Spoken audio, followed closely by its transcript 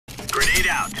Grenade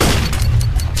out.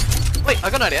 Wait, I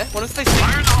got an idea. What if they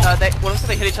what if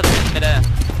they hit each other in midair?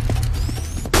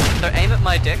 So aim at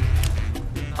my dick.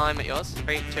 I'm at yours.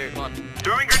 3, 2, 1.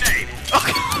 Throwing grenade. What?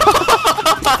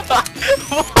 I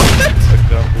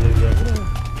can't believe that.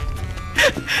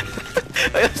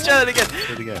 Wait, let's try that again.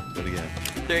 Do it again. Do it again.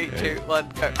 3, 2, 1,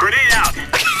 go. Grenade out.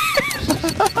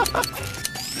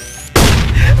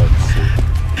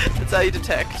 That's how you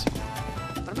detect.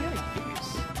 What am I gonna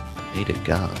use? Need a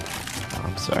gun. Oh,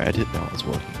 I'm sorry, I didn't know I was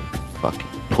working with fucking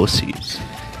pussies.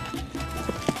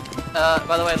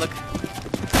 By the way, look.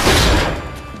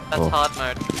 That's hard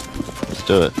mode. Let's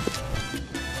do it.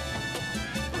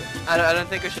 I don't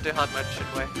think we should do hard mode, should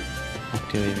we? How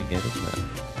do you even get in there?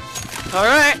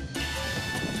 Alright!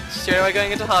 Straight away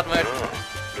going into hard mode.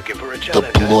 Looking for a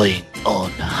challenge. Deploying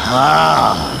on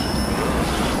hard.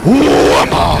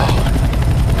 Woman!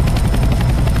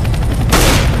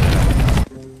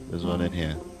 There's one in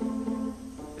here.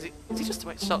 Is he just...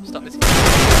 Wait, stop, is he...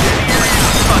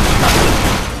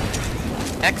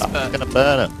 Expert. I'm gonna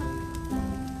burn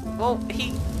him. Well,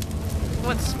 he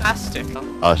went spastic.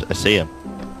 Oh, I see him.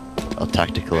 Oh,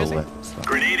 tactical Where is he? alert. So.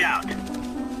 Grenade out.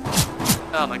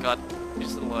 Oh my god. You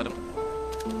just alert him.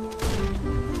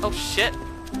 Oh shit!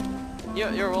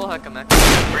 You're a wall hacker, man.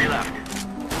 3 left.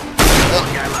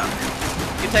 One guy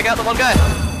left. You take out the one guy!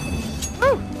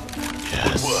 Woo!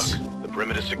 Yes. Good work. The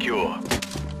perimeter's secure.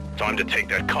 Time to take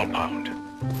that compound.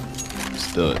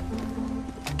 Let's do it.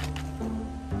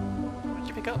 What did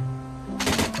you pick up?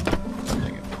 I'm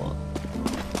taking point.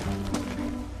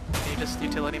 Are you just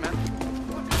utility man?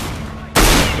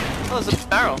 Oh, there's a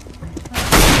barrel.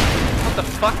 What the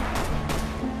fuck?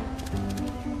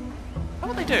 What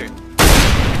would they do?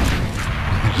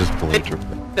 Just bullet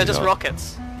They're just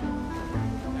rockets.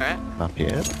 Alright. Up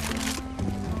here.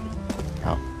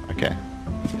 Oh, okay.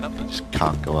 Get up. Just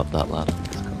can't go up that ladder.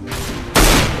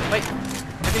 Wait. I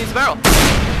can use the barrel.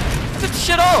 That's a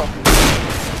shit all!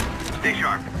 Stay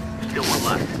sharp. Still one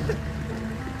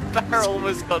left. Barrel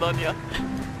almost got on ya.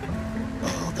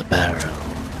 Oh, the barrel.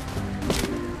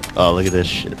 Oh, look at this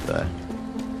shit though.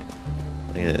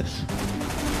 Look at this.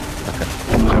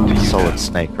 Like a solid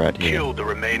snake right here. Kill the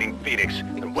remaining Phoenix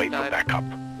and wait for backup.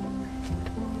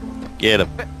 Get him.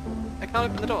 I can't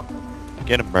open the door.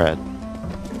 Get him, Brad.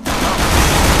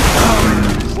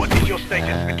 What is your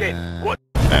status? Again, what?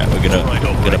 Alright, we're gonna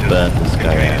burn this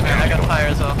guy out. I got fire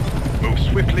as well. Move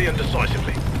swiftly and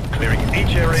decisively, clearing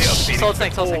each area of Phoenix Solid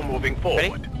snake, solid before snake. moving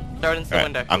forward. Ready? Throw it into the Alright,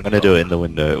 window. I'm gonna do it in the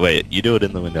window. Wait, you do it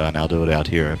in the window and I'll do it out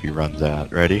here if he runs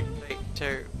out. Ready? 3,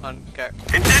 2, 1, go.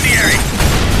 Incendiary!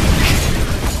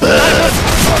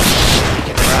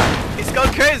 He's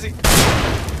gone crazy!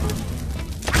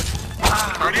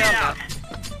 Calm Grenade down out! now.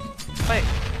 Wait.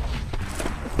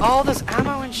 Oh, there's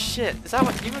ammo and shit. Is that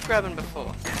what you were grabbing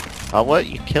before? Oh, what?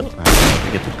 You killed him? I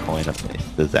get the coin at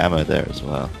least. There's ammo there as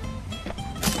well.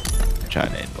 I'm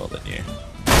trying to aim more than you.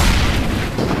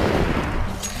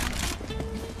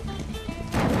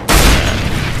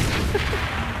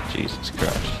 Jesus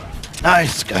Christ.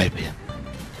 Nice, Skypian.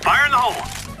 Fire in the hole!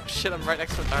 Shit, I'm right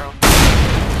next to the barrel.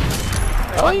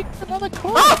 Oh, you got another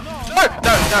coin! No!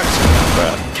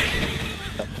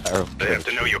 They have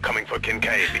to know you're coming for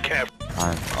Kincaid. Be careful.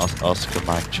 I'm Oscar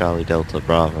Mike Charlie Delta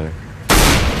Bravo.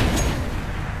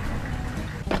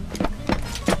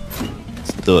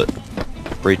 Let's do it.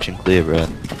 Breaching clear, bro.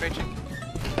 Breaching.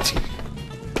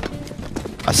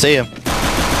 I see him.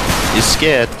 He's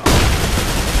scared.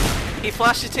 He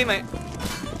flashed his teammate.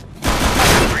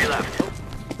 3 left.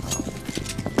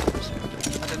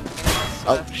 I didn't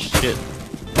Oh shit.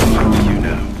 You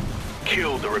know.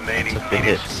 Kill the remaining That's a big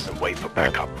Phoenix hits. and wait for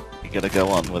backup. You gotta go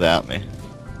on without me.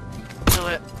 do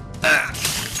it.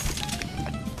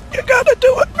 You gotta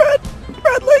do it, Brad!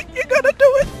 Bradley, you gotta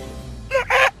do it!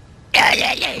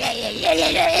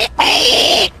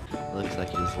 Looks like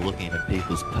he's looking at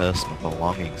people's personal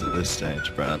belongings at this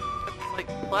stage, Brad. It's like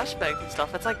flashbangs and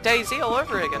stuff. It's like DayZ all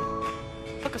over again.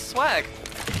 Look, a swag.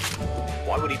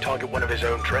 Why would he target one of his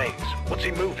own trains? What's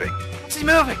he moving? What's he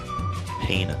moving?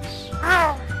 Penis.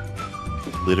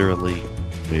 Literally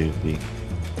moving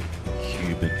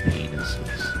human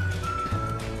penises.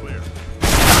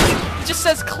 He just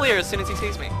says clear as soon as he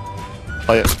sees me.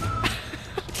 Oh yeah.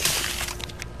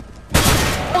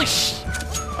 Holy sh!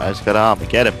 I just got armor.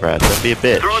 Get him, Brad. Don't be a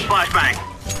bitch. Throwing flashbang!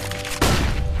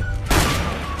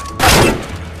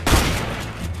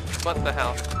 What the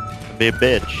hell? Don't be a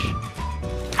bitch.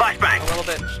 A Flashbang! little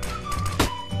bitch.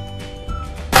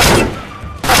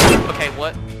 Okay,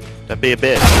 what? Don't be a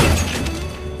bitch.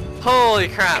 Holy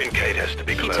crap! Kincaid has to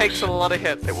be He close. takes a lot of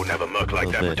hits. They will never murk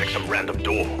like that Little protect bitch. some random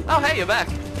door. Oh, hey, you're back.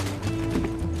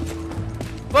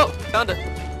 Whoa! Found it.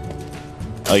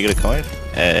 Oh, you got a coin?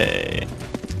 Hey.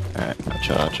 Alright, I'll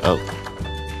charge. Oh.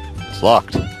 It's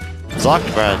locked. It's locked,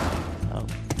 Brad. Oh.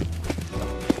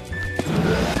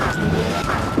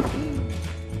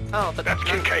 Oh, but That's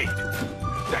Kincaid.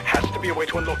 There has to be a way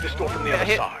to unlock this door from the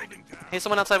other side. Here's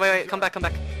someone outside. Wait, come back, come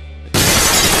back.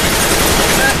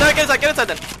 No, get inside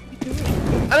then.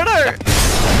 I don't know.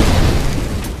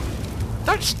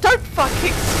 Don't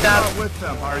fucking stab. Not with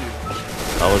them, are you?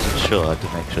 I wasn't sure. I had to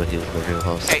make sure he was the real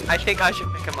host. Okay, I think I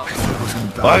should pick him up.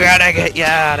 We're gonna get you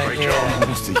out of Great here. job.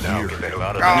 Almost a Now year. get the hell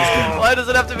out of Oh. there. Why does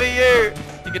it have to be you?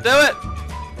 You can do it.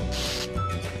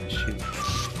 Shoot.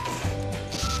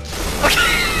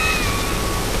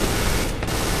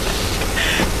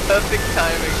 Perfect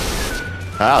timing.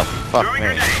 Oh, fuck Throwing me.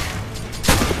 grenade.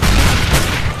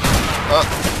 Oh.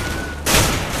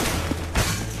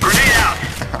 Grenade out.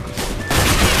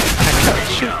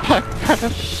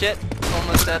 Shit,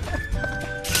 almost dead.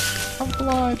 I'm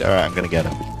blind. Alright, I'm gonna get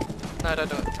him. No, don't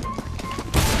do it.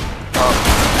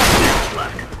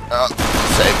 Oh,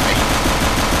 save me.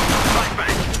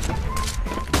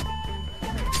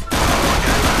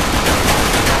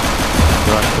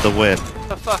 Going for the win.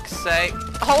 For fuck's sake.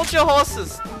 Hold your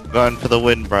horses. Going for the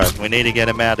win, bro. We need to get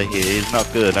him out of here. He's not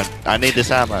good. I need this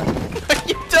ammo.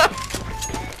 You don't.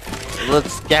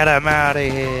 Let's get him out of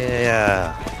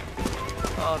here.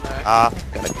 Oh no. Ah,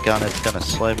 got a gun. It's gonna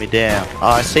slow me down. Oh,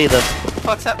 I see them.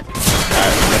 Fuck's up. Alright,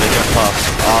 I'm gonna jump past.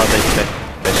 Oh, they're shooting.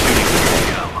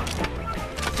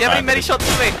 Do you have any medi shots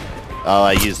for me? Oh,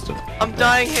 I used them. I'm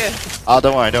dying here. Oh,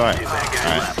 don't worry, don't worry.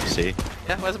 Alright, see?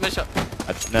 Yeah, where's a medi shot?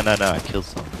 No, I killed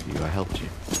someone for you. I helped you.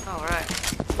 Oh, right.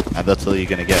 And that's all you're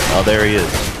gonna get. Oh, there he is.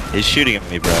 He's shooting at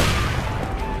me, bro.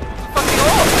 Fucking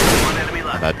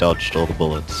off. And I dodged all the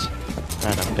bullets.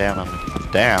 And I'm down on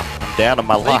down. I'm down on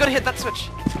my Oh, you luck. gotta hit that switch.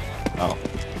 Oh.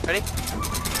 Ready?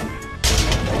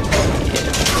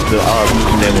 Oh,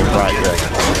 they were right there.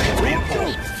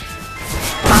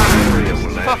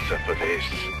 Answer for this.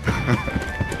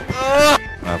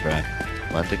 Oh, Brad.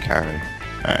 Learn to carry.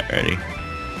 Alright, ready?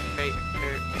 Wait,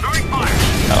 Throwing fire.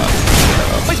 Oh,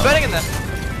 oh, he's burning in there.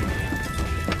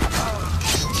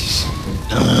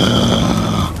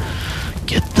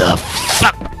 get the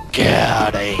fuck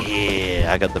out of here!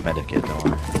 I got the medikit, don't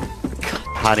worry.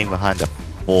 Hiding behind a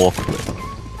forklift.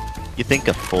 You think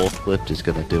a forklift is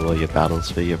gonna do all your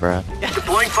battles for you, Brad?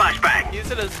 Deploying flashbang.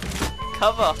 Use it as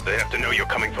cover. They have to know you're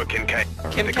coming for Kincaid.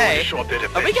 Kim They're going K? to short their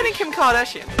Are we getting defenses. Kim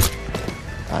Kardashian?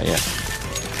 Oh, yeah.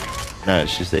 No,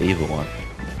 she's the evil one.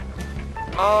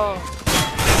 Oh.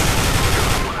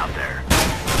 One out there.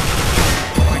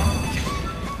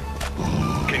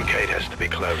 Kincaid has to be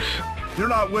close. You're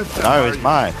not with them, No, are he's you?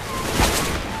 mine.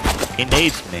 He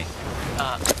needs me.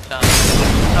 Done.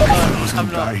 Those I'm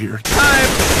who die not. here. Time!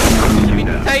 Let me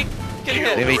take Kill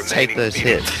hit. Let me the take remaining those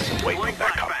units. hits. Wait for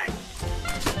backup.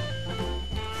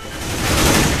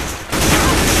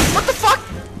 What the fuck?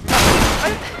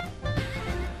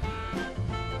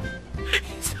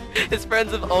 His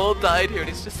friends have all died here and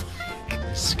he's just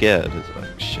like... Scared. It's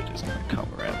like, shit is gonna come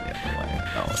around the other way.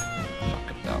 I know it.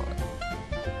 Fucking know it.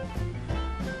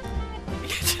 You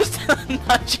just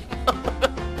nudge him a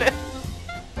little bit.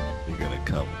 You're gonna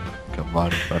come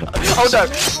right in front of me. Oh no!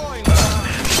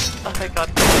 Oh thank god.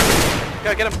 Go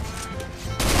get him.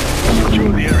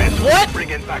 Secure the area. What? Bring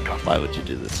in backup. Why would you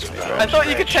do this to me, I Brad? thought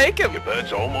you could take him. Your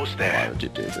bird's almost Why there. would you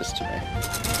do this to me?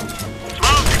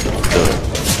 Smoke! Good.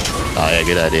 Oh yeah,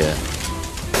 good idea.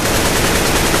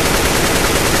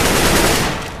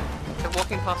 They're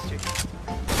walking past you.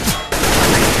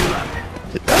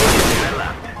 Did that?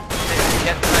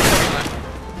 Get the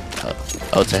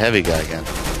knife. Oh, it's a heavy guy again.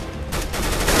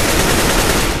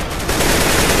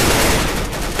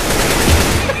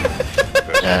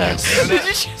 Yes, Did you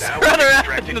just Now run we've around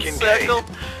extracted in a Kincaid. circle?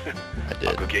 I I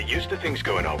did. could get used to things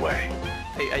going our way.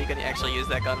 Are you gonna actually use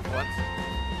that gun for once?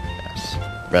 Yes.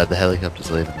 Brad, the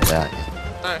helicopter's leaving without you.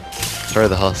 No. Throw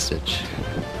the hostage.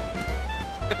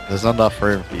 There's not enough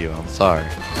room for you, I'm sorry.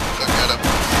 Look at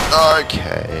him.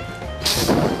 Okay. This is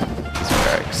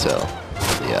where I excel.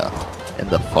 Yeah. In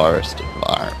the forest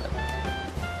environment.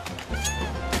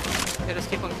 Yeah, just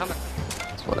keep on coming.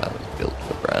 That's what I was built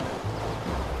for, Brad.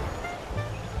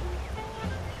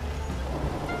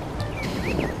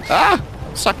 Ah!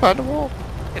 I'm stuck behind the wall.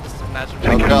 Yeah, just imagine.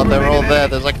 Oh god, they're all there.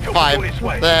 There's like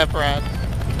 5 there, Brad.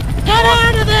 Get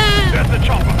out of there! There's the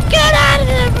chopper. Get out of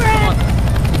there, Brad!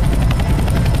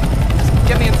 Just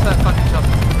get me into that fucking shop.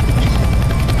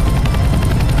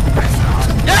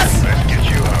 Yes! Let's get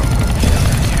you home.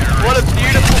 What a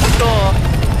beautiful store!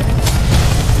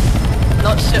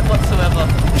 Not shit whatsoever.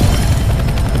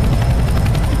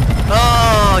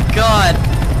 Oh god!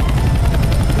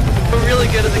 We're really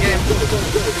good at the game.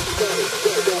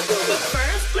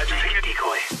 Let's take a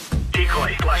decoy.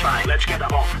 Decoy, flashbang. Let's get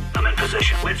them off. I'm in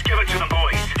position. Let's give it to them,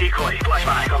 boys. Decoy,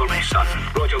 flashbang. Cover me, son.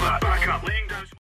 Roger that. Back up. Laying down.